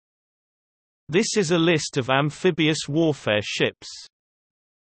This is a list of amphibious warfare ships.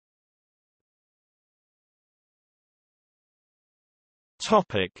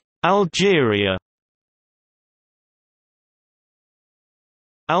 Topic: Algeria.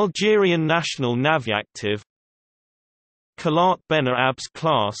 Algerian National Naviactive Khalat Benar Abs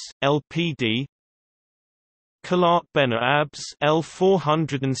class, LPD Khalat Benar Abs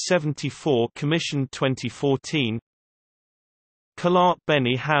L474 commissioned 2014 Khalat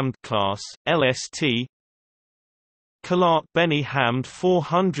Beni Hamd class, LST Khalat Beni Hamd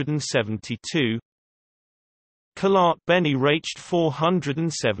 472 Khalat Beni Rached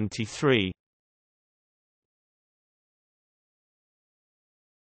 473.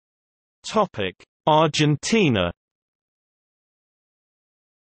 Topic: Argentina.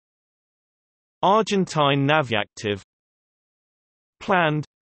 Argentine Naviactive planned,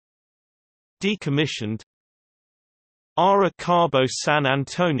 decommissioned. Ara Cabo San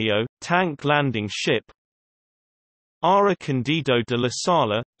Antonio tank landing ship. Ara Candido de la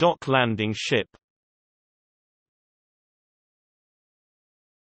Sala dock landing ship.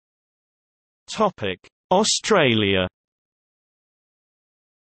 Topic: Australia.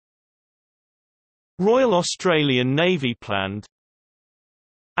 Royal Australian Navy planned,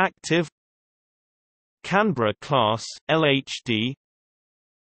 active. Canberra class, LHD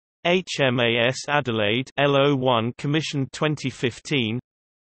HMAS Adelaide L01 commissioned 2015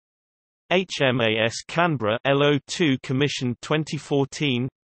 HMAS Canberra L02 commissioned 2014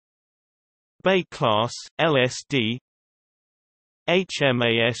 Bay class, LSD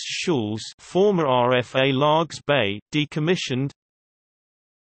HMAS Schulz former RFA Largs Bay decommissioned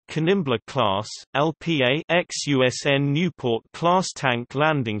Canimbla class, LPA ex-USN Newport class tank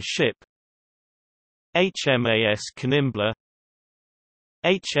landing ship HMAS Canimbla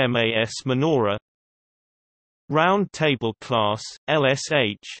HMAS Menorah Round Table class,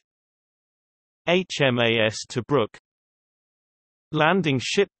 LSH HMAS Tobruk Landing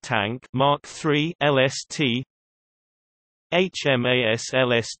Ship Tank Mark III LST HMAS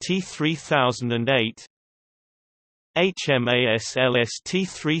LST 3008 HMAS LST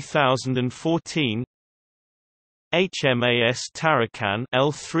 3014 HMAS Tarakan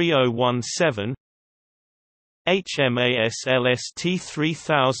L3017 HMAS LST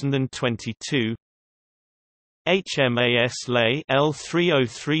 3022 HMAS Ley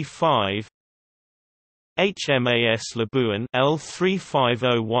L3035 HMAS Labuan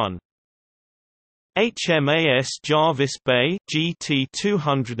L3501 HMAS Jarvis Bay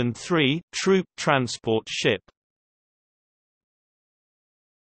GT203 troop transport ship.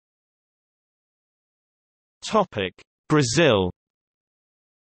 Topic: Brazil.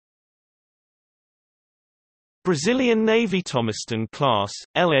 Brazilian Navy Thomaston class,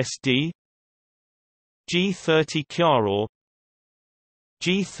 LSD G30 Chiaro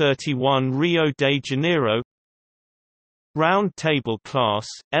G31 Rio de Janeiro Round Table class,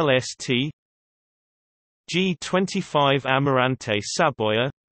 LST G25 Amarante Saboya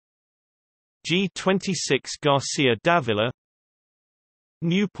G26 Garcia Davila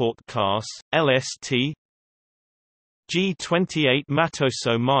Newport class, LST G28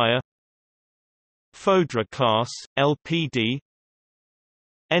 Matoso Maya Fodra class, LPD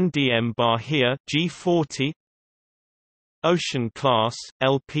NDM Bahia G40 Ocean class,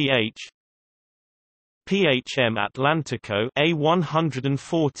 LPH PHM Atlantico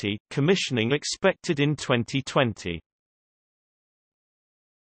A140 commissioning expected in 2020.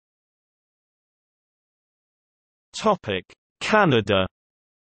 Topic: Canada.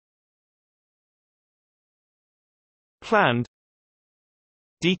 Planned,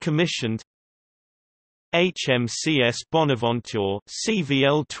 decommissioned. HMCS Bonaventure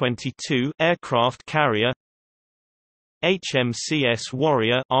CVL-22 aircraft carrier. HMCS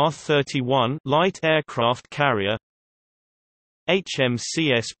Warrior R-31 light aircraft carrier.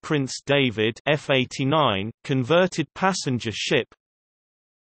 HMCS Prince David F-89 converted passenger ship.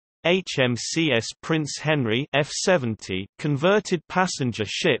 HMCS Prince Henry F-70 converted passenger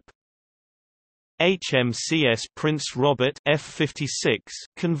ship. HMCS Prince Robert F-56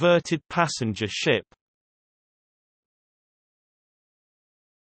 converted passenger ship.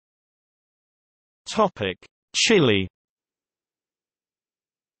 Topic: Chile.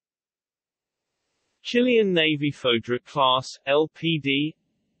 Chilean Navy Fodra class, LPD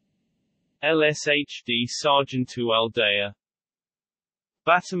LSHD Sargentu Aldea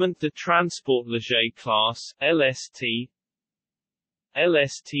Bâtiment de Transport Léger class, LST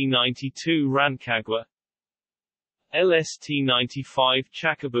LST-92 Rancagua LST-95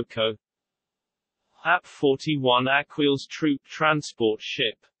 Chacabuco AP-41 Aquils Troop Transport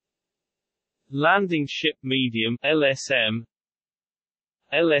Ship Landing Ship Medium LSM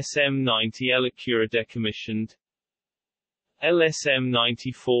LSM-90 Elicura decommissioned.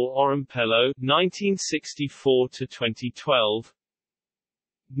 LSM-94 Orimpello 1964–2012.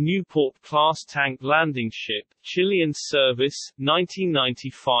 Newport-class tank landing ship, Chilean service,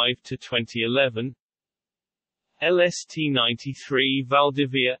 1995–2011. LST-93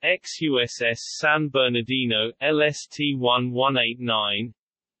 Valdivia ex-USS San Bernardino, LST-1189.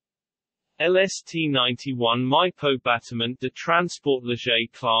 LST-91 Maipo Bâtiment de Transport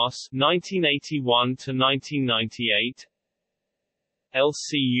Léger class, 1981–1998.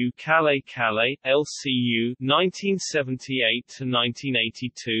 LCU Calais Calais, LCU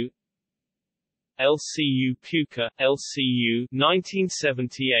 1978–1982. LCU Puca, LCU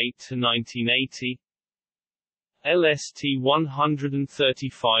 1978–1980.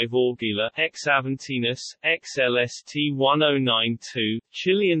 LST-135 Orguila, ex-Aventinus, ex-LST-1092,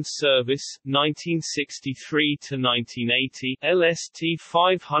 Chilean service, 1963–1980.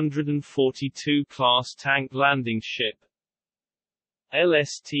 LST-542 class tank landing ship.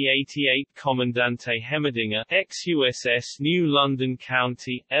 LST-88 Comandante Hemmerdinger, ex-USS New London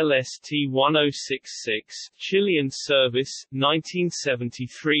County, LST-1066, Chilean service,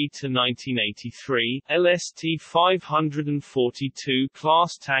 1973–1983. LST-542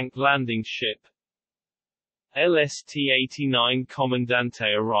 class tank landing ship. LST-89 Comandante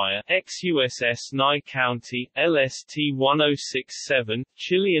Araya, ex-USS Nye County, LST-1067,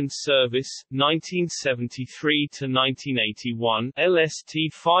 Chilean service, 1973–1981.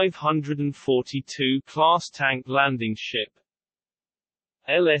 LST-542 class tank landing ship.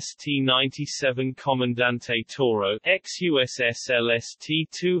 LST-97 Comandante Toro, ex-USS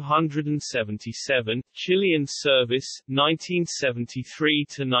LST-277, Chilean service,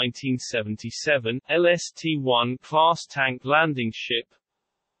 1973–1977. LST-1 class tank landing ship.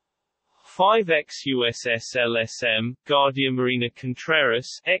 5 ex-USS LSM, Guardia Marina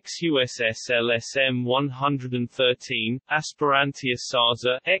Contreras, ex-USS LSM 113, Aspirantia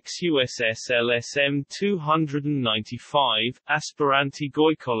Sarza, ex-USS LSM 295, Aspiranti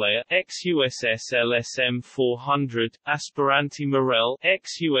Goicolea, ex-USS LSM 400, Aspiranti Morel,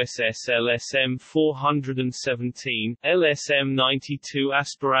 ex-USS LSM 417, LSM 92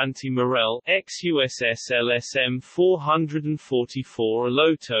 Aspiranti Morel, ex-USS LSM 444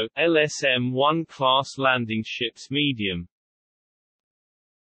 Aloto, LSM-1 class landing ships medium.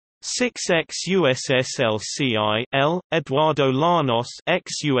 6 ex-USS LCI L. Eduardo Llanos,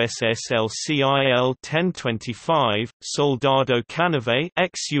 ex-USS LCI L-1025, Soldado Canave,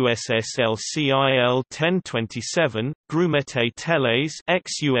 ex-USS LCI L-1027, Grumete Teles,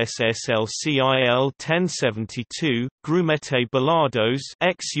 ex-USS LCI L-1072, Grumete Balados,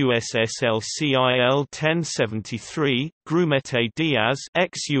 ex-USS LCI L-1073, Grumete Diaz,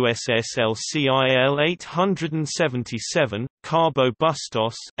 ex-USS LCI L-877, Cabo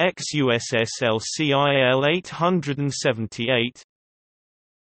Bustos, ex-USS LCI L-878,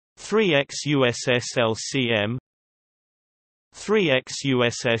 3 ex-USS LCM, 3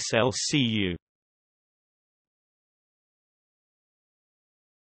 ex-USS LCU.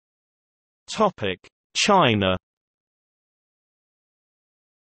 Topic: China.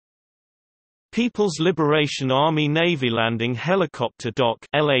 People's Liberation Army Navy Landing Helicopter Dock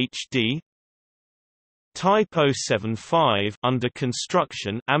 (LHD). Type 075 under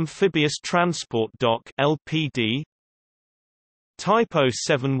construction Amphibious Transport Dock (LPD). Type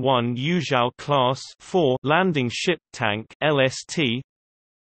 071 Yuzhou Class 4 Landing Ship Tank (LST).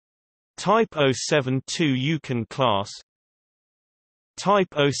 Type 072 Yukon Class.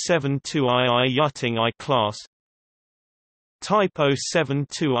 Type 072 II Yachting I Class. Type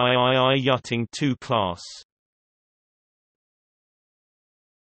 072 III Yachting II Class.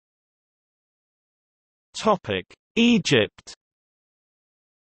 Egypt.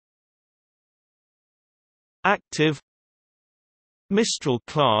 Active Mistral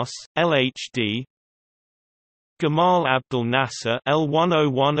Class, LHD. Gamal Abdel Nasser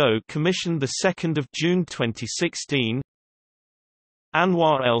L1010 commissioned 2 June 2016.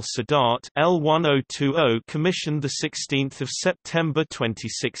 Anwar El Sadat L1020 commissioned 16 September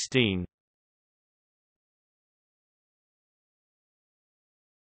 2016.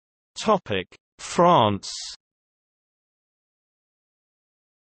 France.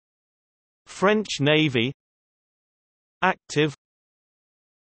 French Navy. Active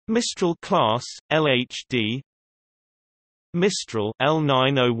Mistral Class, LHD. Mistral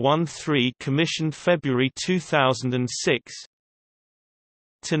L9013 commissioned February 2006.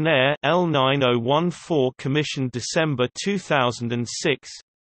 Tonnerre L9014 commissioned December 2006.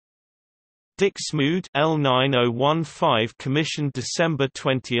 Dixmude L9015 commissioned December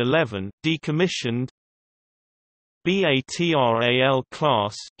 2011, decommissioned. BATRAL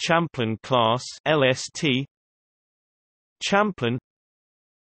class, Champlain class, LST, Champlain,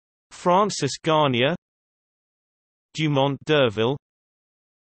 Francis Garnier, Dumont d'Urville,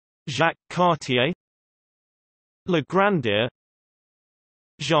 Jacques Cartier, Le Grandier,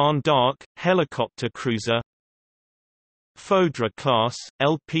 Jeanne d'Arc, helicopter cruiser, Foudre class,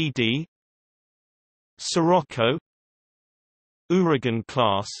 LPD, Sirocco, Ouragan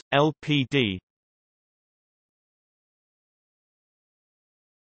class, LPD.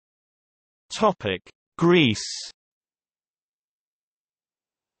 Topic: Greece.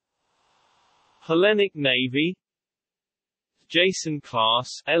 Hellenic Navy, Jason class,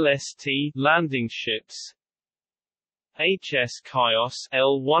 LST landing ships, HS Chios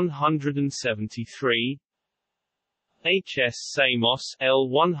L-173, HS Samos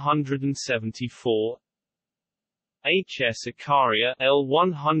L-174, HS Ikaria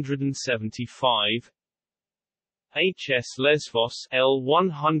L-175, HS Lesvos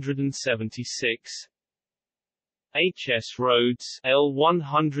L-176, HS Rhodes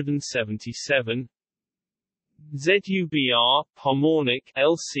L-177, ZUBR Pomornik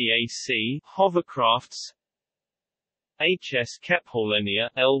LCAC hovercrafts, HS Kepholenia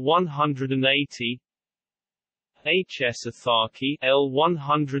L-180, HS Atharki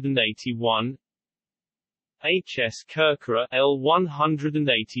L-181, HS Kerkera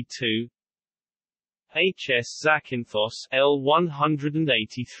L-182, HS Zakynthos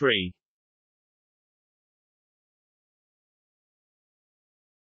L-183.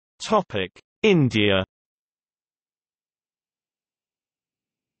 Topic: India.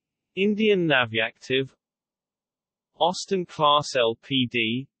 Indian Navyactive, Austin class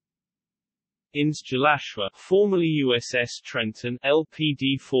LPD, INS Jalashwa, formerly USS Trenton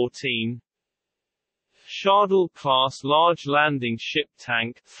LPD-14, Shardul class large landing ship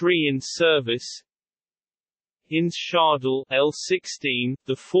tank 3 in service, INS Shardul L-16,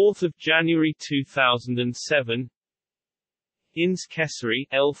 the 4th of January 2007, INS Kesari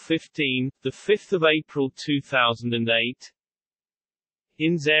L-15, the 5th of April 2008,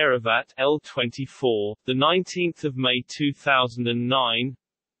 INS Airavat L-24, the 19th of May 2009,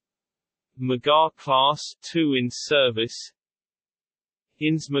 Magar class 2 in service,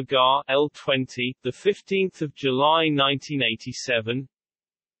 INS Magar L-20, the 15th of July 1987,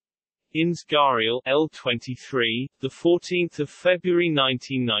 INS Gariel L-23, the 14th of February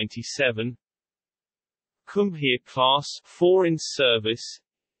 1997, Kumbhir class 4 in service,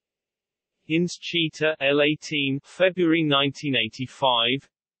 INS Cheetah L-18, February 1985,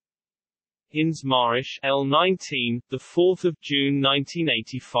 INS Marish L-19, the 4th of June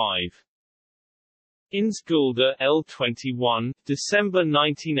 1985. INS Gulda L-21, December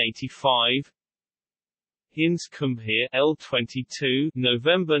 1985, INS Kumbhir L-22,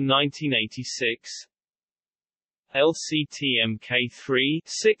 November 1986, LCTMK-3,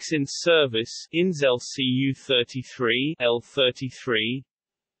 6 in service, INS LCU-33, L-33,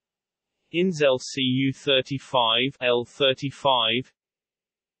 INS LCU-35, L-35,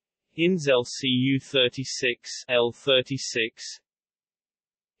 INS LCU-36, L-36,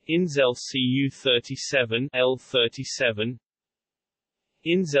 INS LCU-37, L-37,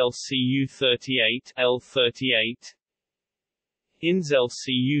 INS LCU-38, L-38, INS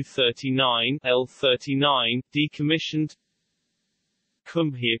LCU-39, L-39, decommissioned,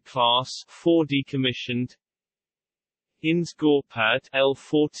 Kumbhir class 4 decommissioned, INS Gorpad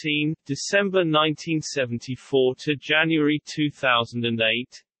L-14, December 1974 to January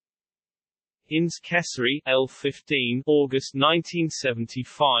 2008, INS Kesari L-15, August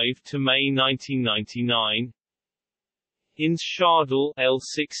 1975 to May 1999, INS Shardul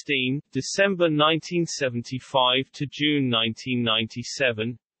L-16, December 1975 to June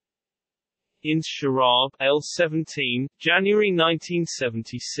 1997, INS Sharab L-17, January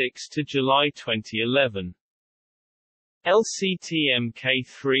 1976 to July 2011.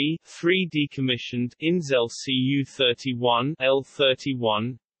 LCTMK-3, 3 decommissioned, INS LCU-31,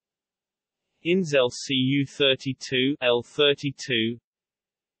 L-31, INS LCU-32, L-32,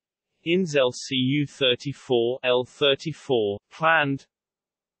 INS LCU-34, L-34, planned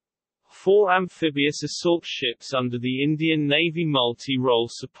 4 amphibious assault ships under the Indian Navy Multi-Role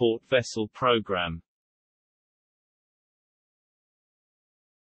Support Vessel Program.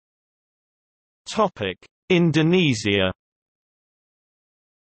 Topic: Indonesia.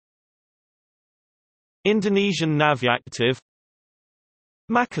 Indonesian Navyactive,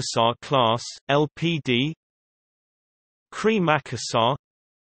 Makassar class, LPD, Kri Makassar,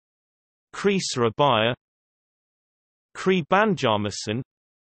 Kri Surabaya, Kri Banjarmasin,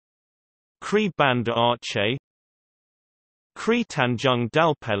 Kri Banda Aceh, Kri Tanjung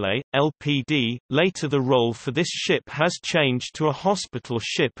Dalpele, LPD. Later the role for this ship has changed to a hospital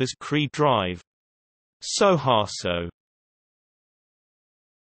ship as Kri Drive. Soharso.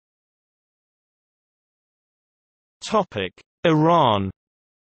 Iran.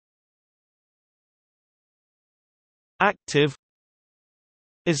 Active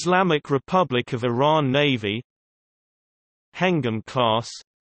Islamic Republic of Iran Navy, Hengam class,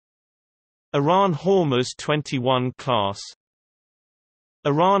 Iran Hormuz 21 class,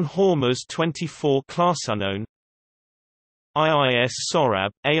 Iran Hormuz 24 class. Unknown, IIS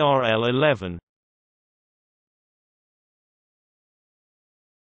Sorab, ARL 11.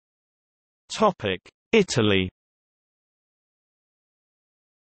 Italy.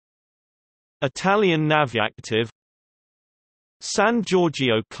 Italian Naviactive, San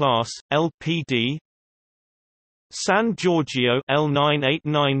Giorgio class, LPD, San Giorgio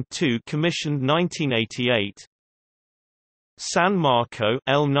L9892 commissioned 1988, San Marco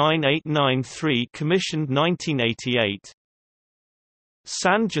L9893 commissioned 1988,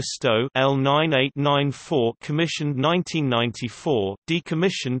 San Giusto L9894 commissioned 1994,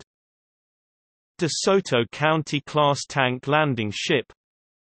 decommissioned, De Soto County class tank landing ship,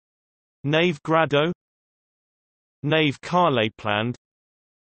 Nave Grado, Nave Carle planned,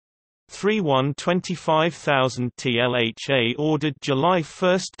 3-1-25,000 TLHA ordered July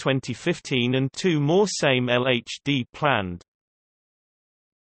 1, 2015 and 2 more same LHD planned.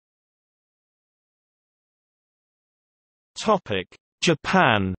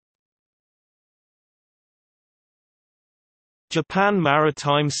 Japan. Japan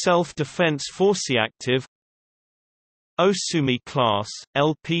Maritime Self-Defense Force active, Osumi class,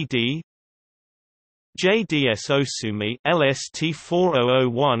 LPD, JDS Osumi LST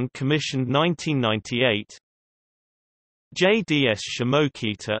 4001 commissioned 1998, JDS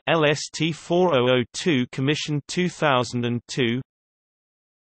Shimokita LST 4002 commissioned 2002,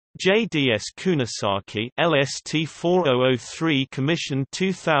 JDS Kunisaki LST 4003 commissioned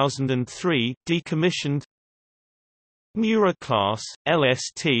 2003, decommissioned, Mura class,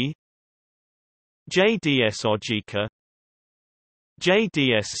 LST, JDS Ojika,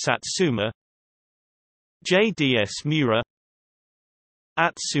 JDS Satsuma, JDS Mura,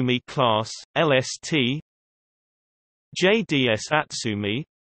 Atsumi class, LST, JDS Atsumi,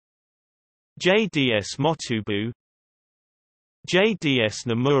 JDS Motubu, JDS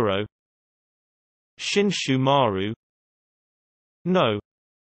Namuro, Shinshu Maru, No.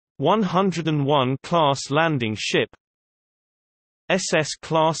 101 class landing ship, SS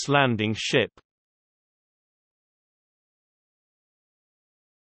class landing ship.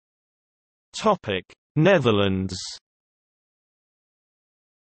 Netherlands.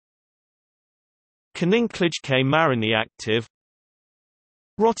 Koninklijke Marine active,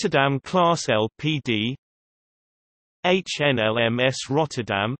 Rotterdam class LPD, HNLMS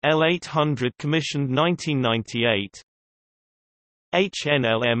Rotterdam L800 commissioned 1998,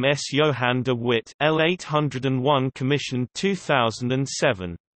 HNLMS Johan de Witt L801 commissioned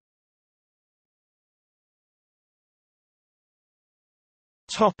 2007.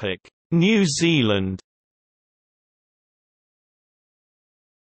 New Zealand.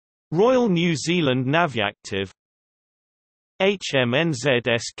 Royal New Zealand Naviactive,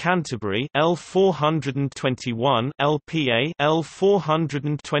 HMNZS Canterbury L421 LPA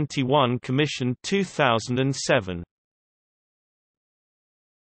L421 commissioned 2007.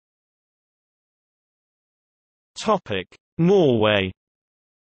 Norway.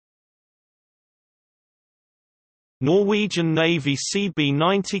 Norwegian Navy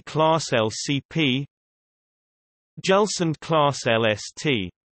CB90 class LCP, Gelsund class LST.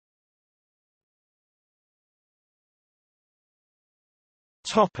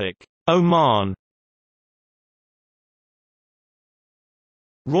 Oman.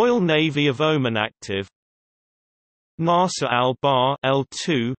 Royal Navy of Oman active, Nasser al-Bahr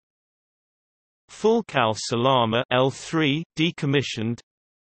L2, Fulk al-Salama L3 decommissioned,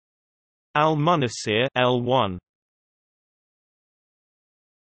 Al-Munasir L1.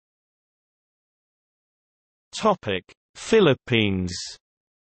 Philippines.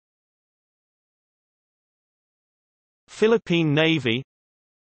 Philippine Navy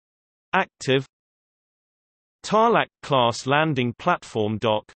active, Tarlac class landing platform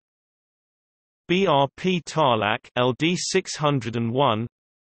dock, BRP Tarlac LD 601,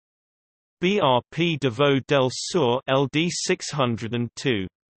 BRP Davao del Sur LD 602.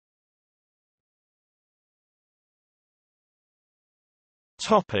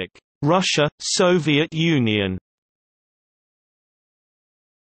 Russia, Soviet Union.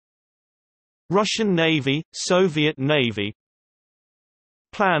 Russian Navy, Soviet Navy.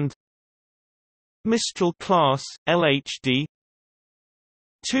 Planned, Mistral class, LHD.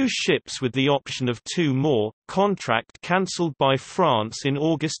 2 ships with the option of 2 more, contract cancelled by France in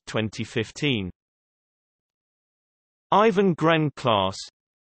August 2015. Ivan Gren class,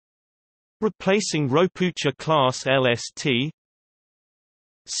 replacing Ropucha class LST.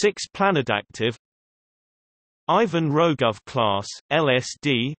 6 Planetactive. Ivan Rogov class,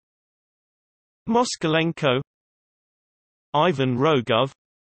 LSD. Moskalenko, Ivan Rogov,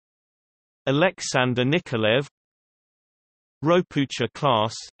 Alexander Nikolaev, Ropucha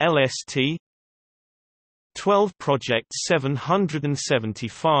class, LST. 12 Project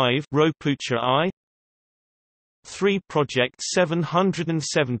 775 Ropucha I. 3 Project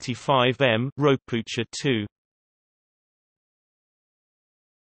 775M Ropucha II.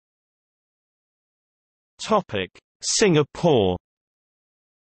 Topic: Singapore.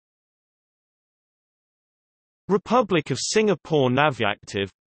 Republic of Singapore Naviactive.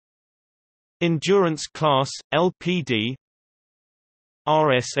 Endurance class, LPD.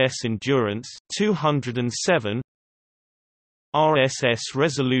 RSS Endurance 207, RSS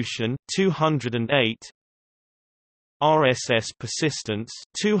Resolution 208, RSS Persistence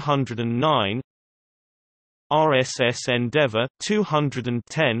 209, RSS Endeavour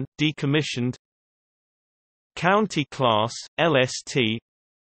 210 decommissioned. County class, LST.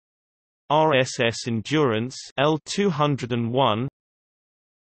 RSS Endurance L201,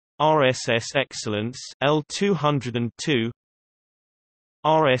 RSS Excellence L202,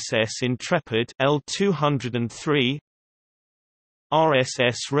 RSS Intrepid L203,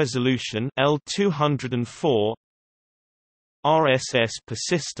 RSS Resolution L204, RSS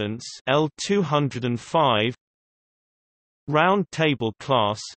Persistence L205, Round Table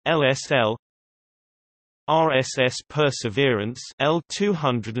class LSL, RSS Perseverance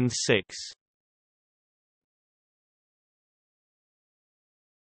L206.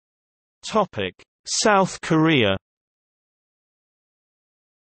 Topic: South Korea.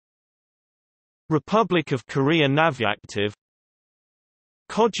 Republic of Korea Naviactive.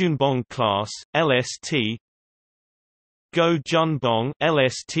 Kojunbong class, LST. Go Junbong,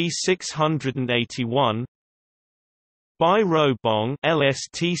 LST 681. Bai Robong,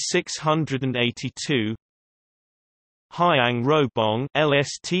 LST 682. Hyang Robong,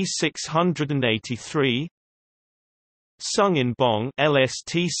 LST 683. Sungin Bong,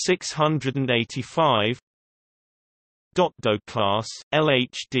 LST 685. Dokdo class,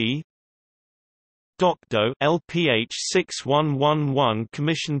 LHD. Dokdo LPH 6111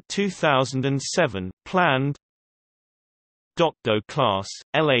 commissioned 2007, planned. Dokdo class,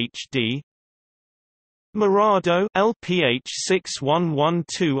 LHD. Mirado LPH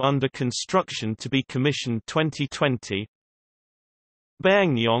 6112 under construction to be commissioned 2020.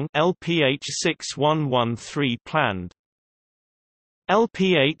 Baeknyong LPH 6113 planned.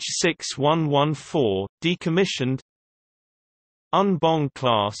 LPH 6114 decommissioned. Unbong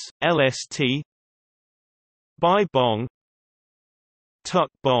class, LST. Bai Bong, Tuk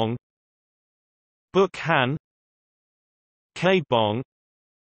Bong, Buk Han, K Bong,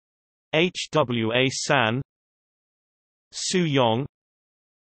 HWA San, Su Yong,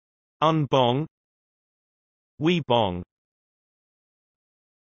 Unbong, Wee Bong.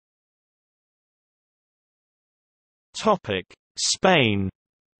 Topic: Spain.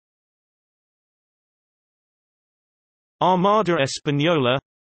 Armada Española.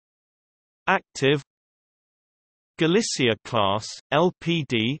 Active. Galicia class,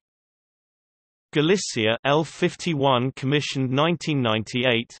 LPD. Galicia L51 commissioned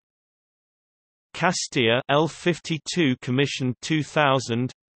 1998. Castilla L52 commissioned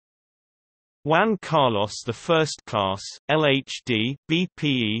 2000. Juan Carlos I class, LHD,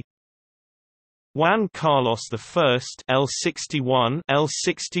 BPE. Juan Carlos I L61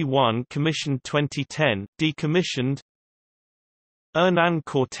 commissioned 2010, decommissioned. Hernan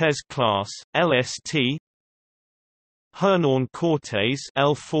Cortés class, LST. Hernan Cortés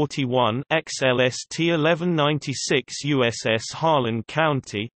L41 XLST 1196 USS Harlan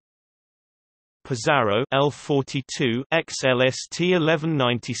County. Pizarro L42 XLST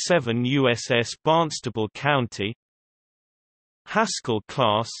 1197 USS Barnstable County. Haskell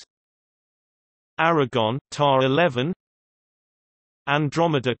class. Aragon TAR 11.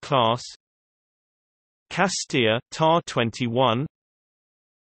 Andromeda class. Castilla TAR 21.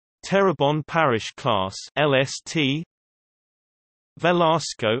 Terrebonne Parish class, LST.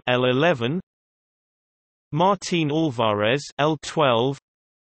 Velasco L11. Martín Álvarez L12.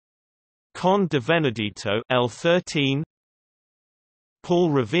 Con de Venedito L13. Paul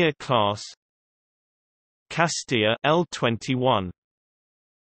Revere class. Castilla L21.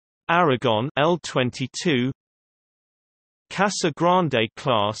 Aragon L22. Casa Grande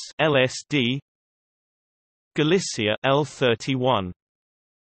class, LSD. Galicia L31.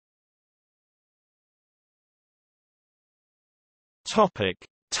 Topic: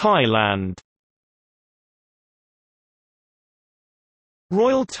 Thailand.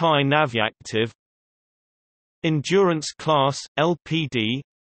 Royal Thai Navyactive Endurance Class LPD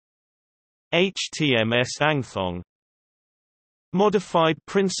HTMS Angthong Modified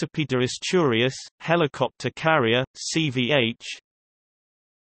Príncipe de Asturias helicopter carrier CVH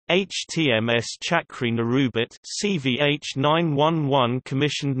HTMS Chakri Narubat CVH 911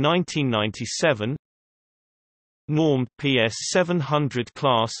 commissioned 1997 Normed PS 700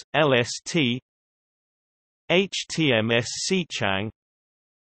 class LST HTMS Sichang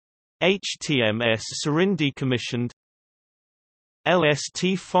HTMS Surindi commissioned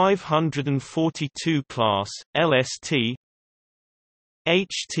LST 542 class LST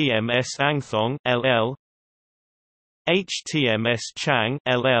HTMS Angthong LL HTMS Chang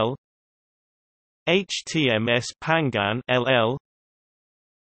LL HTMS Pangan LL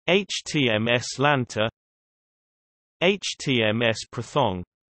HTMS Lanta HTMS Prathong.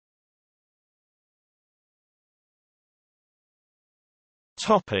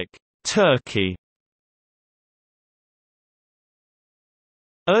 Topic: Turkey.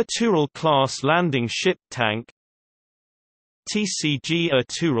 Ertuğrul class landing ship tank TCG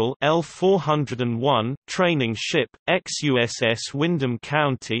Ertuğrul L401 training ship ex-USS Windham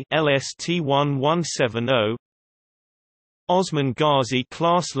County LST-1170 Osman Gazi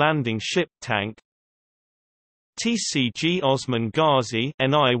class landing ship tank TCG Osman Gazi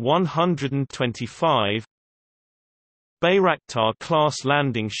NI 125 Bayraktar class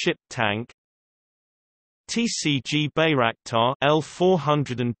landing ship tank TCG Bayraktar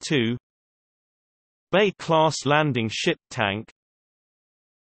L402 Bay class landing ship tank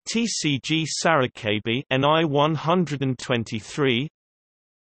TCG Sarakabi NI 123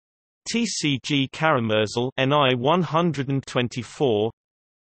 TCG Karamursal NI 124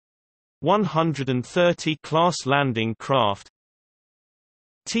 130 class landing craft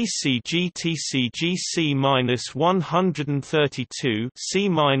TCG C-132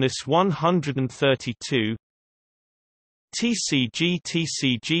 C-132 TCG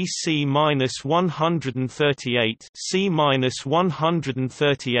C-138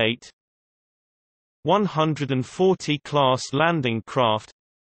 C-138 140 class landing craft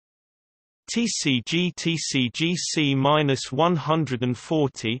TCG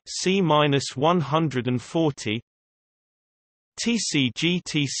C-140 C-140 TCG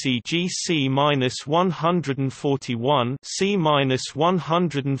C-141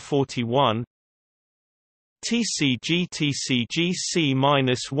 C-141 TCG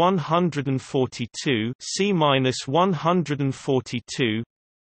C-142 C-142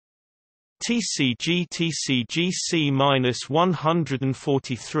 TCG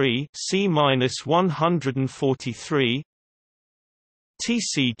C-143 C-143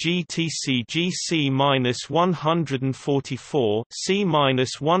 TCG C-144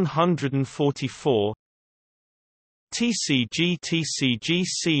 C-144 TCG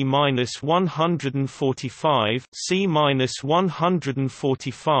C-145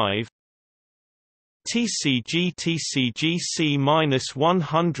 C-145 TCG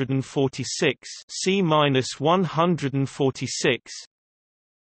C-146 C-146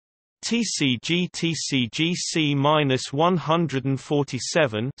 TCG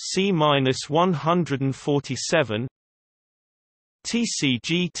C-147 C-147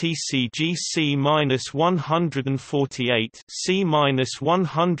 TCG C-148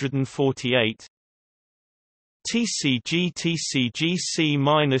 C-148 TCG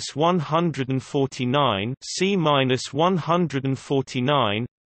C-149 C-149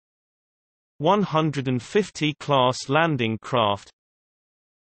 150 class landing craft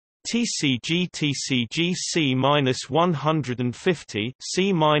TCG C-150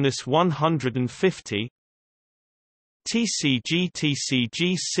 C-150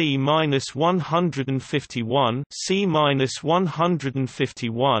 TCG C-151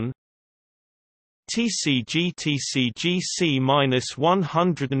 C-151 TCG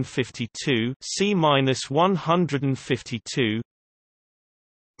C-152 C-152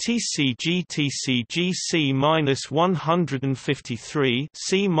 TCG C-153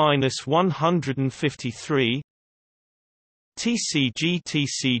 C-153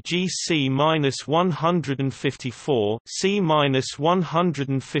 TCG C-154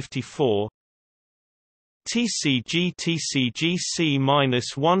 C-154 TCG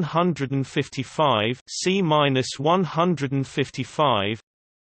C-155 C-155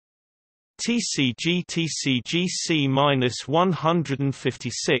 TCG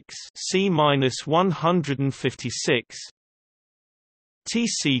C-156 C-156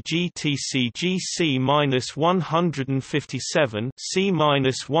 TCG TCG C-157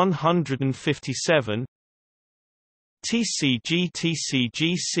 C-157 TCG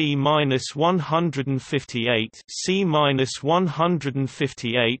TCG C-158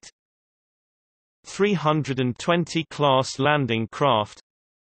 C-158 320 class landing craft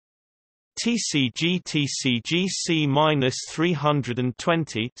TCG TCG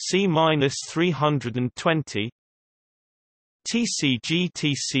C-320 C-320 TCG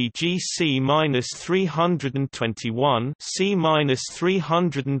TCG C-321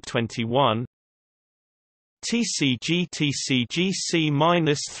 C-321 TCG TCG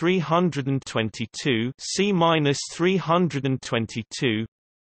C-322 C-322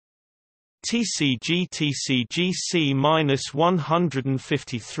 TCG TCG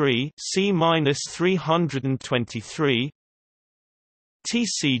C-153 C-323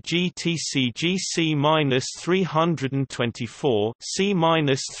 TCG TCG C-324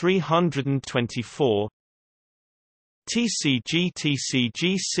 C-324 TCG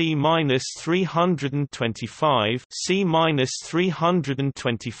TCG C-325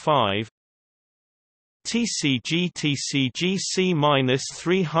 C-325 TCG TCG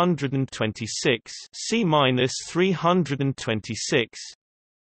C-326 C-326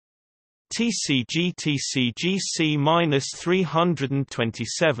 TCG TCG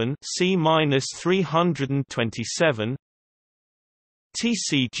C-327 C-327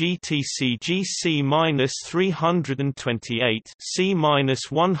 TCG TCG C-328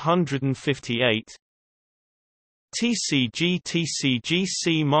 C-158 TCG TCG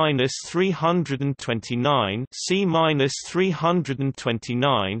C-329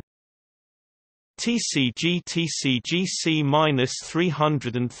 C-329 TCG TCG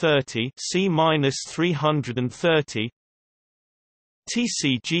C-330 C-330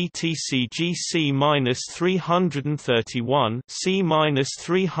 TCG TCG C-331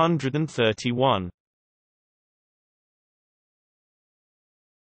 C-331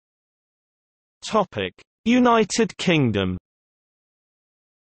 Topic: United Kingdom.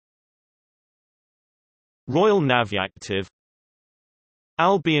 Royal Navy active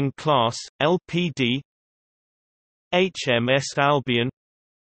Albion class LPD HMS Albion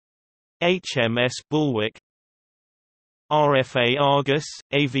HMS Bulwark RFA Argus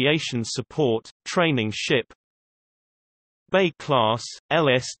aviation support training ship Bay class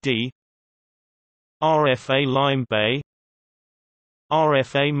LSD RFA Lyme Bay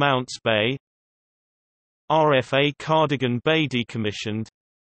RFA Mounts Bay RFA Cardigan Bay decommissioned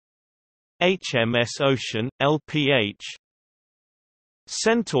HMS Ocean LPH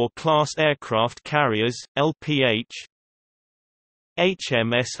Centaur class aircraft carriers LPH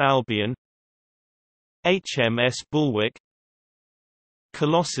HMS Albion HMS Bulwark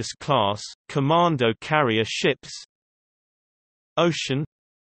Colossus class commando carrier ships Ocean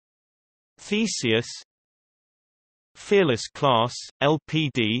Theseus Fearless class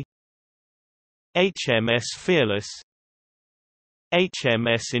LPD HMS Fearless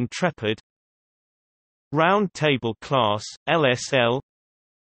HMS Intrepid Round Table class LSL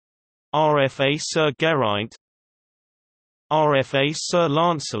RFA Sir Geraint RFA Sir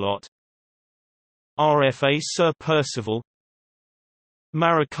Lancelot RFA Sir Percival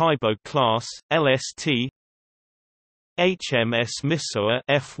Maracaibo class LST HMS Missoa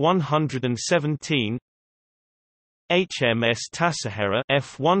F-117 HMS Tassajara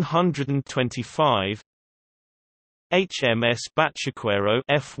F-125 HMS Bachaquero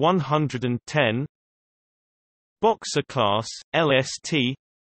F-110 Boxer class LST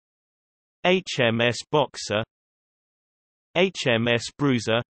HMS Boxer HMS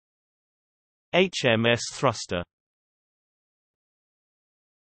Bruiser HMS Thruster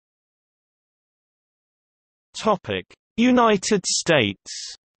Topic: United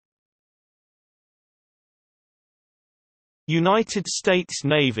States. United States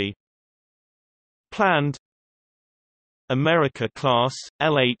Navy planned America class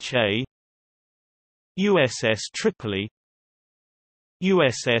LHA USS Tripoli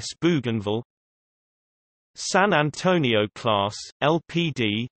USS Bougainville San Antonio class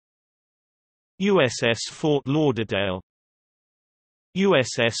LPD USS Fort Lauderdale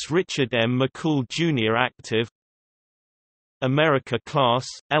USS Richard M. McCool Jr. active America class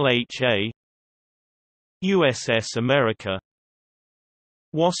LHA USS America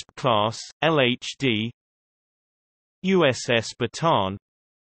Wasp class LHD USS Bataan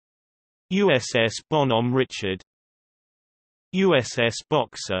USS Bonhomme Richard USS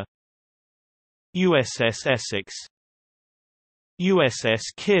Boxer USS Essex USS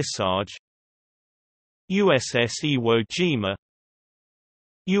Kearsarge USS Iwo Jima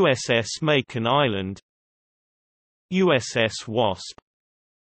USS Makin Island USS Wasp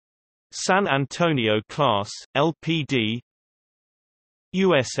San Antonio class, LPD.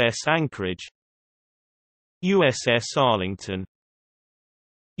 USS Anchorage, USS Arlington,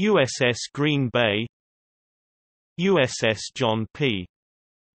 USS Green Bay, USS John P.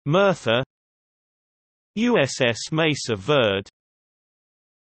 Murtha, USS Mesa Verde,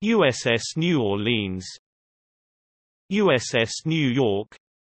 USS New Orleans, USS New York,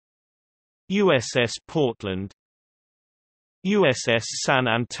 USS Portland, USS San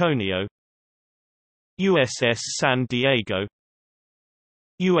Antonio, USS San Diego,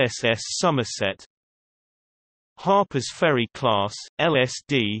 USS Somerset, Harper's Ferry class,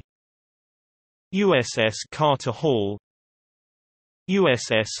 LSD, USS Carter Hall,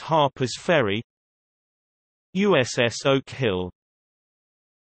 USS Harper's Ferry, USS Oak Hill,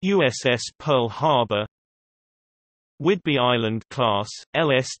 USS Pearl Harbor, Whidbey Island class,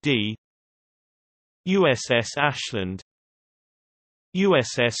 LSD, USS Ashland,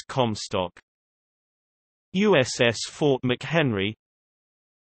 USS Comstock, USS Fort McHenry,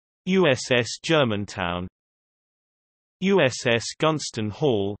 USS Germantown, USS Gunston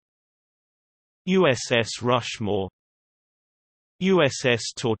Hall, USS Rushmore, USS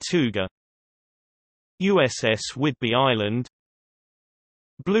Tortuga, USS Whidbey Island,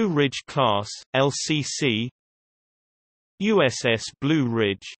 Blue Ridge class, LCC, USS Blue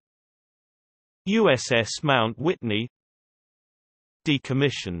Ridge, USS Mount Whitney,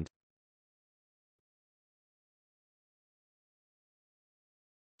 decommissioned.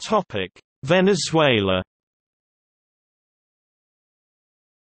 Topic: Venezuela.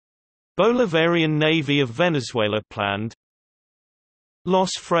 Bolivarian Navy of Venezuela planned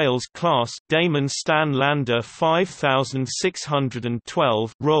Los Frailes class, Damon Stan Lander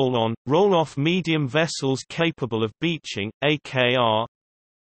 5612, roll-on, roll-off medium vessels capable of beaching, AKR.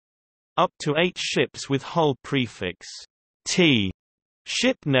 Up to 8 ships with hull prefix T.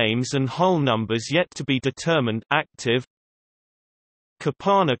 Ship names and hull numbers yet to be determined active.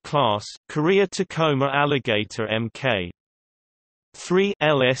 Kapana class, Korea Tacoma Alligator Mk. 3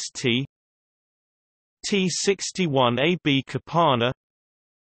 LST, T-61AB Kapana,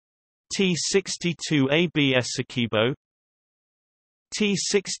 T-62AB Essequibo,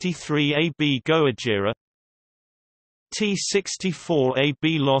 T-63AB Goajira,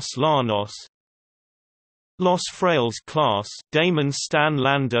 T-64AB Los Llanos, Los Frailes class, Damon Stan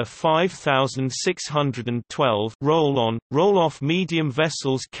Lander 5612, roll-on, roll-off medium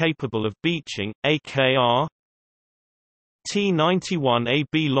vessels capable of beaching, AKR.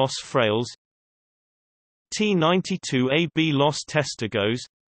 T-91AB Los Frailes, T-92AB Los Testigos,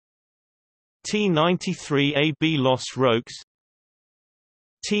 T-93AB Los Roques,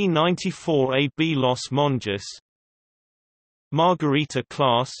 T-94AB Los Monjes, Margarita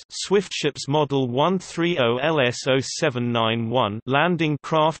class, Swiftships Model 130LS0791, landing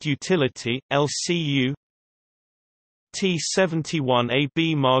craft utility, LCU,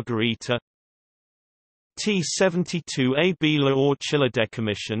 T-71AB Margarita, T-72AB La Orchilla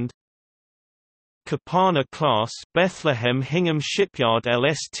decommissioned. Kapana class, Bethlehem Hingham Shipyard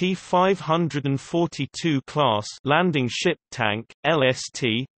LST 542 class, landing ship tank,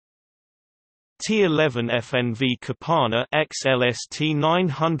 LST. T-11 FNV Kapana XLST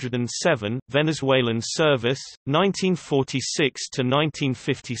 907, Venezuelan service, 1946 to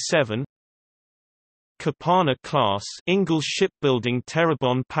 1957. Kapana class, Ingalls Shipbuilding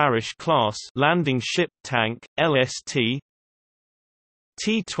Terrebonne Parish class, landing ship tank, LST.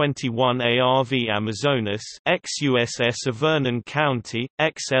 T-21 ARV Amazonas, ex-USS Vernon County,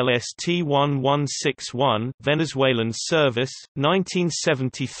 XLST 1161, Venezuelan service,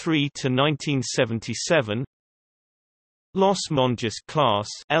 1973 to 1977. Los Monjes class,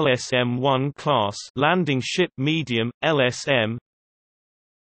 LSM-1 class, landing ship medium, LSM.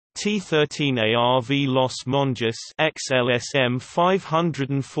 T-13 ARV Los Monjes, ex-LSM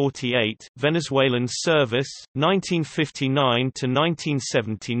 548, Venezuelan service, 1959 to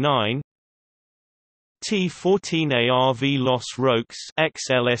 1979. T-14 ARV Los Roques,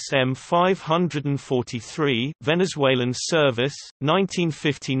 ex-LSM 543, Venezuelan service,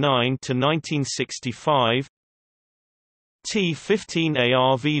 1959 to 1965. T-15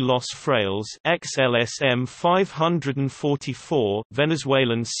 ARV Los Frailes, ex-LSM 544,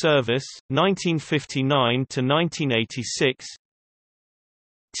 Venezuelan service, 1959 to 1986.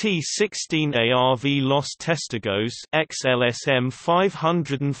 T-16 ARV Los Testigos, ex-LSM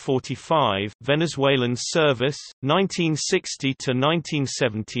 545, Venezuelan service, 1960 to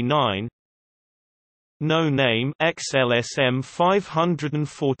 1979. No name XLSM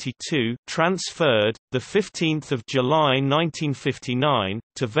 542 transferred the 15th of July 1959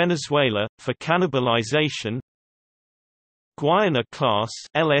 to Venezuela for cannibalization. Guiana class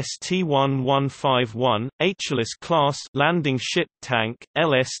LST-1151, HLS class landing ship tank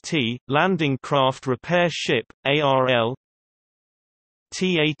LST, landing craft repair ship ARL,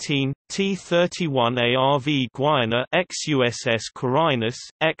 T-18, T-31 ARV Guiana ex-USS Quirinus,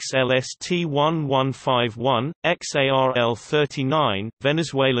 ex-LST-1151, ex-ARL-39,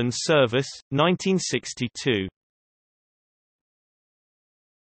 Venezuelan service, 1962.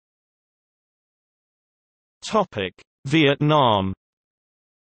 Vietnam.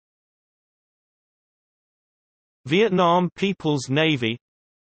 Vietnam People's Navy.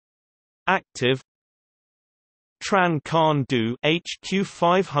 Active Tran Khan Du HQ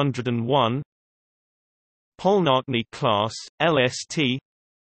 501, Polnarchny class LST,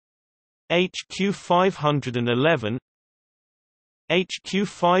 HQ 511, HQ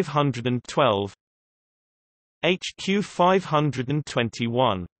 512, HQ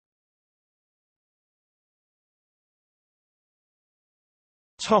 521.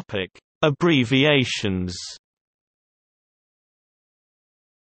 Topic: Abbreviations.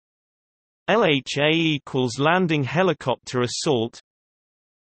 LHA equals landing helicopter assault,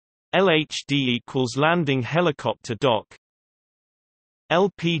 LHD equals landing helicopter dock,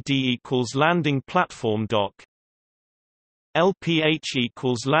 LPD equals landing platform dock, LPH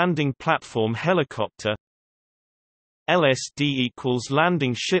equals landing platform helicopter, LSD equals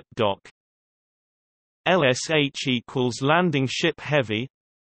landing ship dock, LSH equals landing ship heavy,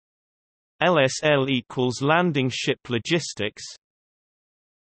 LSL equals landing ship logistics,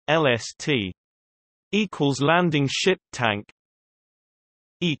 LST equals landing ship tank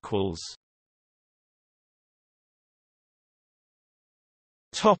equals.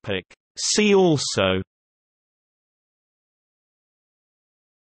 Topic: See also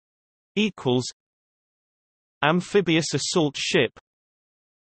equals amphibious assault ship,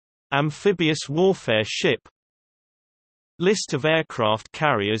 amphibious warfare ship, list of aircraft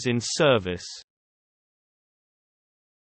carriers in service.